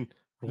 Legend.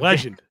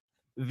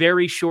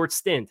 Very short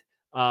stint.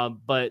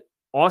 But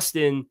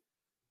Austin,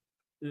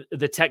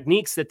 the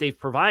techniques that they've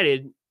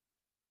provided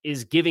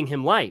is giving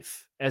him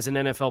life as an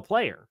NFL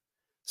player.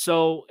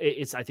 So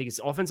I think it's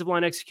offensive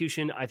line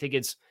execution. I think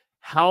it's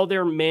how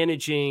they're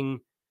managing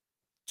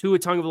Tua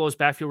Tagovailoa's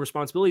backfield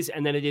responsibilities.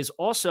 And then it is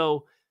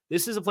also,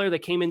 this is a player that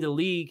came into the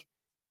league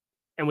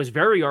and was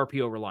very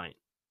RPO reliant.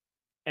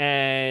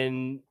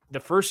 And the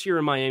first year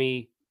in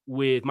Miami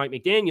with Mike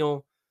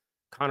McDaniel,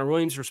 Connor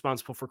Williams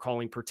responsible for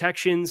calling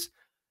protections.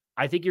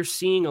 I think you're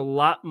seeing a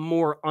lot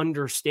more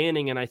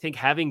understanding. And I think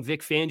having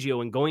Vic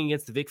Fangio and going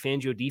against the Vic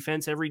Fangio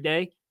defense every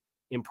day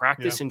in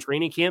practice and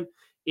training camp,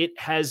 it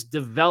has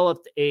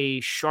developed a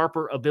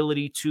sharper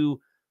ability to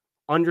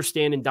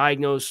understand and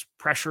diagnose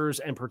pressures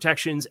and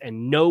protections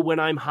and know when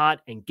I'm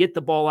hot and get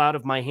the ball out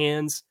of my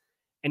hands.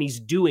 And he's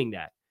doing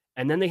that.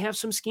 And then they have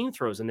some scheme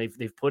throws and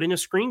they've put in a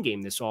screen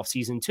game this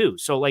offseason too.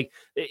 So like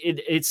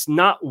it's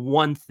not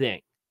one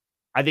thing.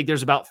 I think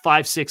there's about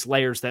 5-6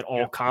 layers that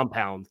all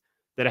compound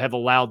that have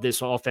allowed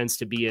this offense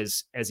to be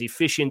as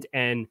efficient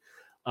and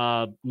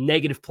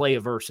negative play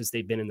averse as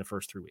they've been in the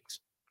first 3 weeks.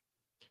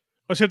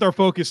 Let's shift our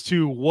focus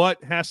to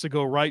what has to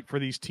go right for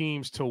these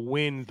teams to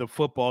win the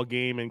football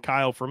game. And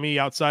Kyle, for me,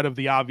 outside of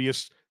the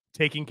obvious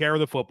taking care of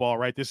the football,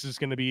 right, this is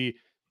going to be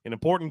an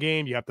important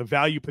game. You have to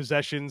value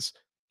possessions.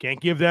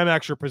 Can't give them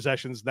extra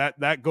possessions.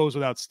 That goes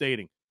without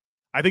stating.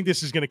 I think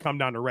this is going to come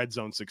down to red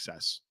zone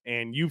success.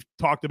 And you've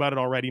talked about it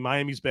already.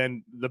 Miami's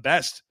been the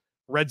best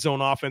red zone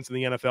offense in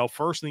the NFL,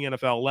 first in the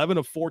NFL, 11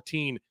 of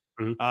 14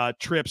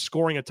 trips,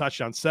 scoring a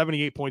touchdown,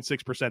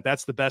 78.6%.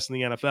 That's the best in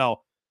the NFL.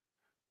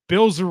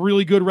 Bills are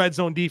really good red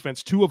zone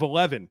defense, 2 of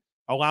 11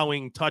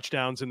 allowing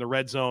touchdowns in the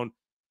red zone.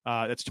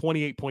 That's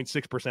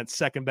 28.6%,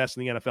 second best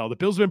in the NFL. The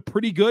Bills have been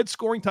pretty good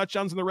scoring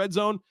touchdowns in the red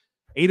zone,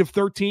 8 of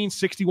 13,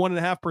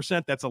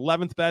 61.5%. That's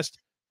 11th best.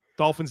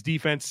 Dolphins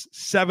defense,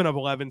 7 of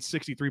 11,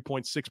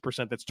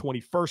 63.6%. That's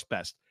 21st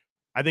best.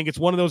 I think it's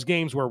one of those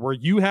games where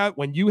when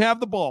you have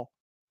the ball,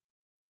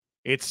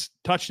 it's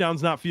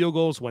touchdowns, not field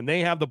goals. When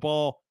they have the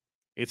ball,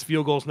 it's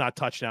field goals, not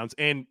touchdowns.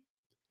 And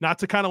not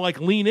to kind of like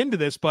lean into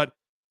this, but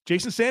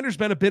Jason Sanders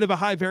been a bit of a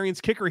high variance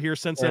kicker here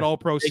since that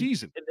all-pro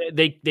season.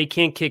 They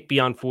can't kick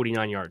beyond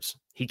 49 yards.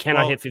 He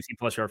cannot hit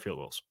 50-plus yard field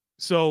goals.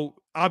 So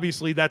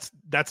obviously that's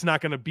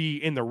not going to be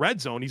in the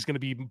red zone. He's going to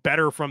be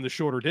better from the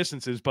shorter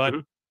distances, but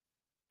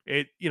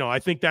I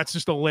think that's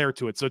just a layer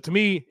to it. So to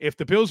me, if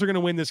the Bills are going to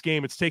win this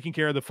game, it's taking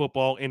care of the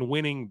football and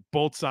winning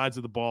both sides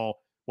of the ball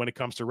when it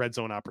comes to red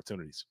zone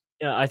opportunities.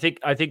 Yeah, I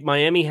think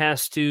Miami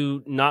has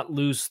to not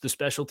lose the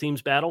special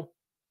teams battle.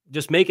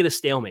 Just make it a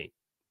stalemate.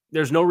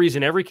 There's no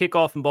reason every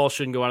kickoff and ball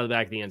shouldn't go out of the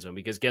back of the end zone,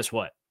 because guess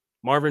what?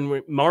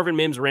 Marvin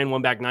Mims ran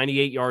one back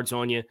 98 yards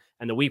on you,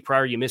 and the week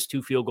prior you missed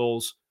 2 field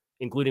goals,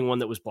 including one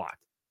that was blocked.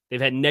 They've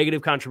had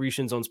negative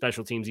contributions on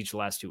special teams each of the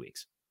last 2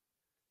 weeks.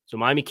 So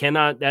Miami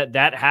cannot,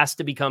 that has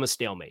to become a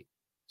stalemate.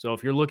 So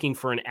if you're looking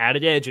for an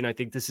added edge, and I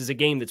think this is a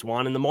game that's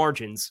won in the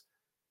margins,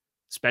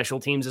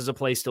 special teams is a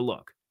place to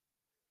look.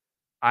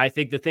 I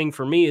think the thing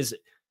for me is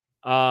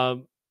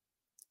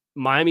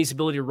Miami's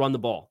ability to run the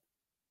ball.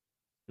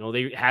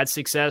 They had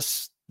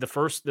success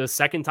the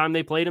second time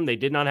they played him. They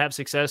did not have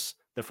success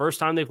the first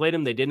time they played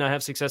him. They did not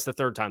have success the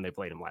third time they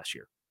played him last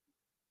year.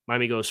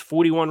 Miami goes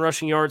 41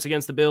 rushing yards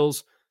against the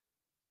Bills.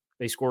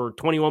 They score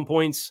 21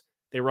 points.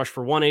 They rush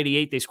for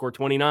 188. They score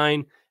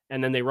 29.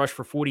 And then they rush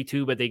for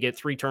 42, but they get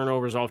 3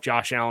 turnovers off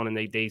Josh Allen,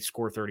 and they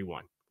score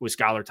 31 with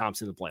Skylar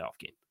Thompson in the playoff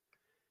game.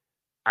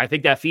 I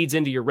think that feeds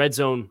into your red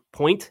zone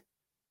point.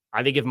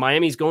 I think if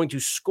Miami's going to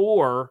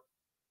score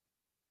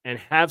and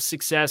have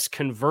success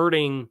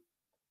converting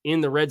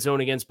in the red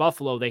zone against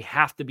Buffalo, they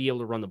have to be able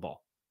to run the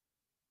ball.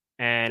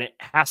 And it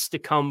has to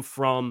come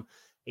from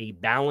a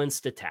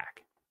balanced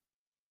attack.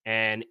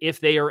 And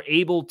if they are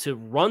able to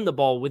run the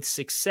ball with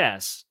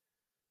success,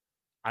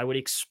 I would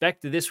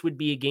expect this would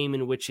be a game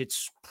in which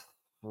it's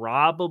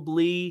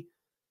probably,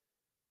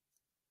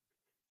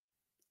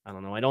 I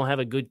don't know, I don't have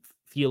a good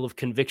feel of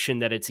conviction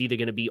that it's either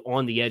going to be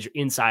on the edge,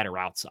 inside or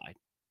outside.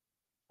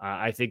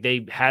 I think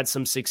they had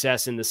some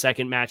success in the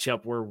second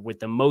matchup where with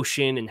the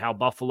motion and how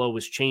Buffalo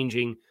was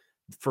changing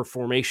for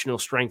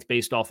formational strength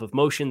based off of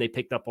motion, they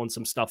picked up on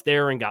some stuff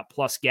there and got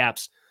plus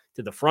gaps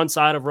to the front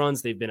side of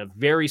runs. They've been a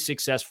very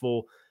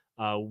successful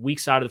weak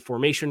side of the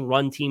formation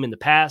run team in the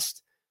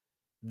past.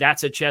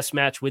 That's a chess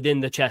match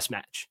within the chess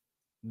match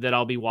that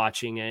I'll be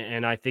watching.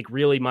 And I think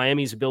really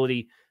Miami's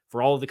ability,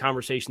 for all of the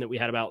conversation that we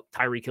had about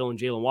Tyreek Hill and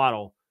Jalen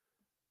Waddle,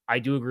 I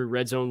do agree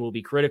red zone will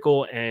be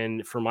critical.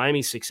 And for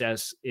Miami's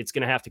success, it's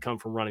going to have to come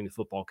from running the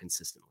football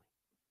consistently.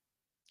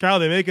 Kyle,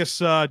 they make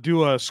us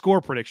do a score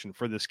prediction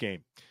for this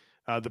game.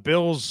 The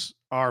Bills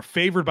are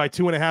favored by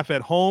 2.5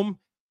 at home,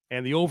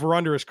 and the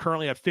over-under is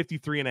currently at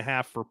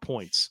 53.5 for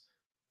points.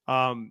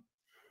 I'm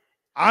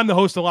the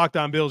host of Locked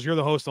On Bills. You're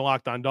the host of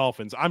Locked On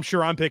Dolphins. I'm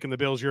sure I'm picking the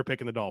Bills. You're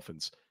picking the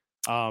Dolphins.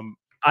 Can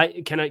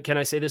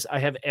I say this? I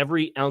have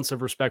every ounce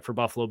of respect for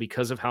Buffalo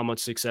because of how much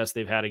success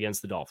they've had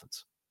against the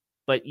Dolphins.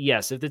 But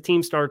yes, if the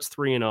team starts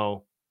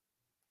 3-0,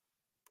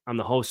 I'm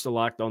the host of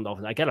Locked On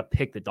Dolphins. I got to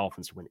pick the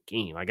Dolphins to win the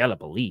game. I got to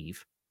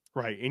believe.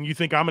 Right. And you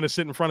think I'm going to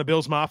sit in front of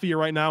Bills Mafia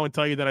right now and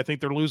tell you that I think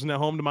they're losing at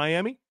home to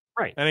Miami?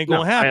 Right. That ain't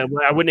going to happen.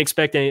 I wouldn't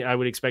expect any. I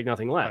would expect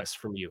nothing less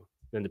from you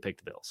than to pick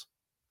the Bills.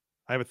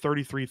 I have a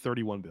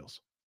 33-31 Bills.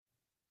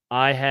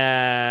 I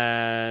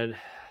had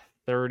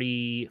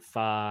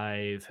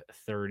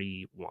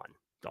 35-31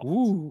 Dolphins.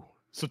 Ooh.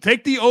 So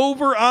take the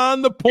over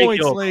on the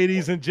points,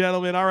 ladies and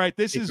gentlemen. All right,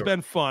 this has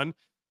been fun.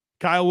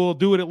 Kyle will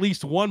do it at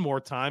least one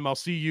more time. I'll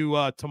see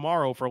you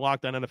tomorrow for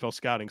Locked On NFL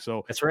Scouting.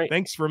 So that's right.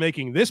 Thanks for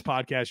making this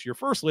podcast your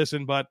first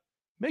listen, but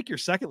make your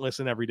second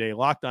listen every day.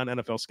 Locked On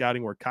NFL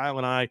Scouting, where Kyle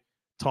and I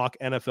talk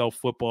NFL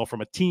football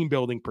from a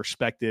team-building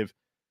perspective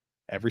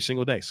every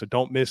single day. So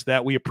don't miss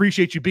that. We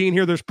appreciate you being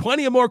here. There's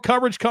plenty of more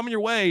coverage coming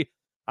your way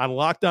on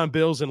Locked On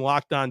Bills and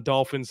Locked On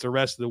Dolphins the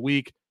rest of the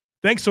week.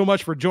 Thanks so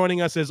much for joining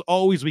us. As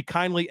always, we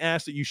kindly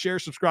ask that you share,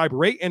 subscribe,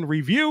 rate, and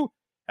review.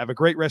 Have a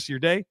great rest of your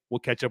day. We'll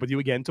catch up with you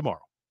again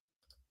tomorrow.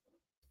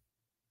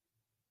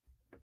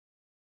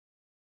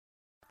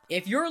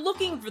 If you're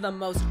looking for the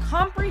most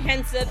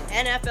comprehensive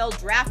NFL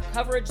draft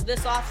coverage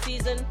this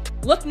offseason,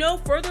 look no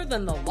further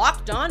than the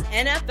Locked On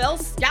NFL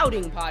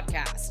Scouting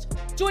Podcast.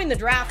 Join the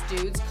draft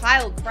dudes,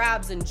 Kyle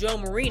Krabs and Joe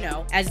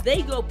Marino, as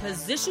they go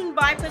position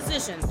by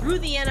position through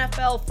the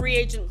NFL free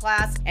agent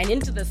class and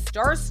into the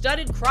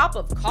star-studded crop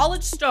of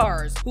college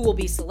stars who will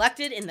be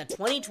selected in the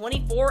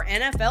 2024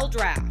 NFL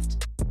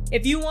Draft.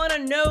 If you want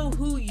to know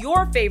who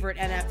your favorite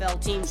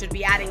NFL team should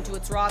be adding to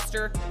its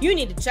roster, you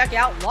need to check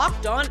out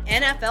Locked On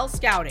NFL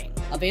Scouting,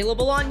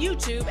 available on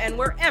YouTube and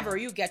wherever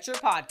you get your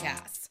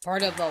podcasts.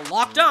 Part of the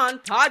Locked On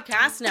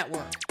Podcast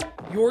Network,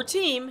 your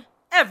team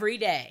every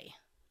day.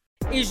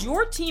 Is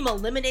your team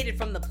eliminated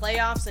from the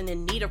playoffs and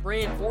in need of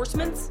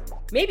reinforcements?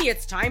 Maybe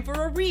it's time for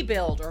a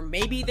rebuild, or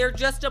maybe they're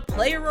just a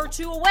player or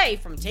two away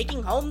from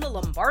taking home the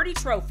Lombardi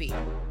Trophy.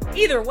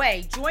 Either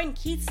way, join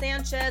Keith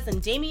Sanchez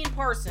and Damian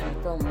Parson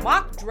for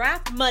Mock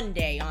Draft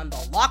Monday on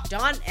the Locked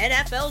On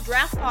NFL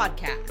Draft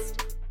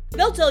Podcast.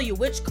 They'll tell you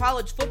which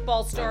college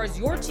football stars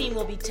your team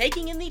will be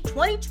taking in the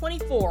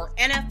 2024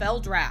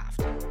 NFL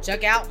Draft.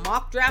 Check out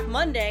Mock Draft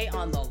Monday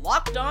on the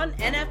Locked On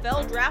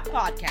NFL Draft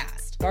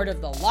Podcast, part of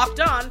the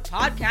Locked On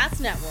Podcast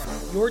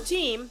Network, your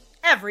team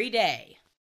every day.